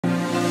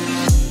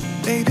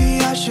Maybe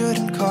I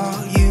shouldn't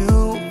call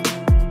you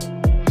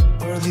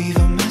or leave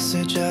a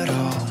message at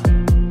all.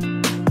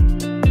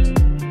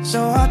 So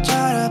I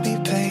try to be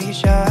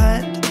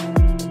patient,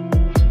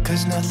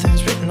 'cause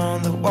nothing's written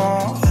on the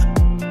wall.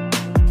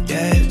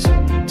 Yeah, it's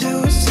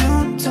too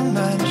soon to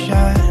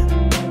mention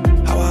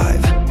how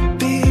I've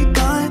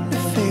begun to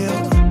feel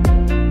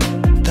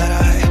that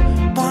I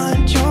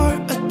want your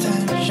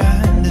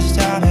attention. This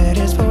time it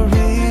is for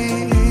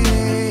real.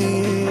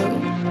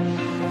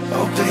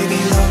 Oh baby,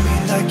 love me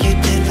like you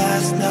did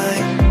last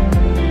night.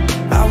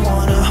 I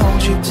wanna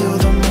hold you till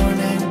the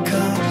morning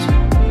comes.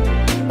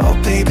 Oh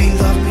baby,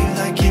 love me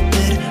like you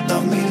did,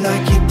 love me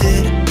like you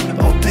did.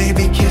 Oh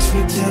baby, kiss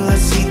me till I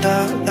see the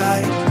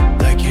light,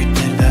 like you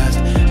did last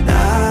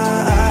night.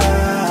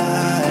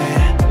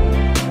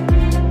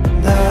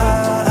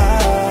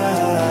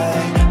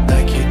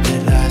 Like you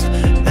did last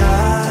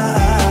night.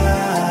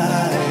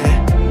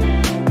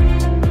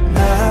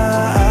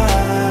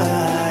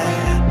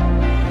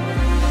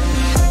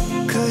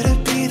 Could it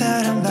be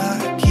that I'm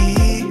lucky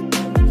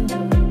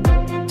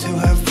to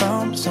have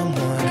found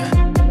someone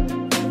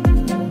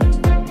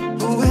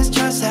who is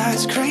just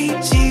as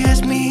crazy as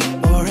me?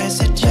 Or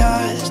is it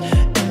just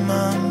in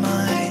my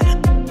mind?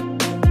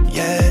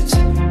 Yeah, it's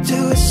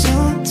too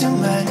soon to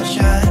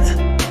mention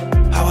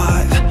how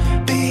I've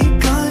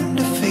begun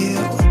to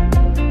feel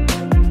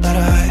that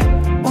I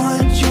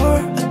want your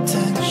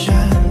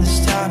attention. This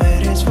time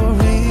it is for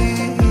real.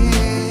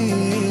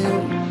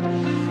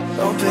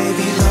 Oh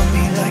baby, love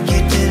me like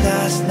you did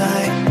last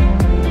night.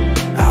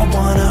 I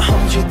wanna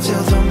hold you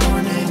till the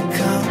morning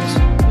comes.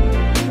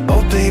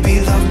 Oh baby,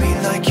 love me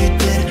like you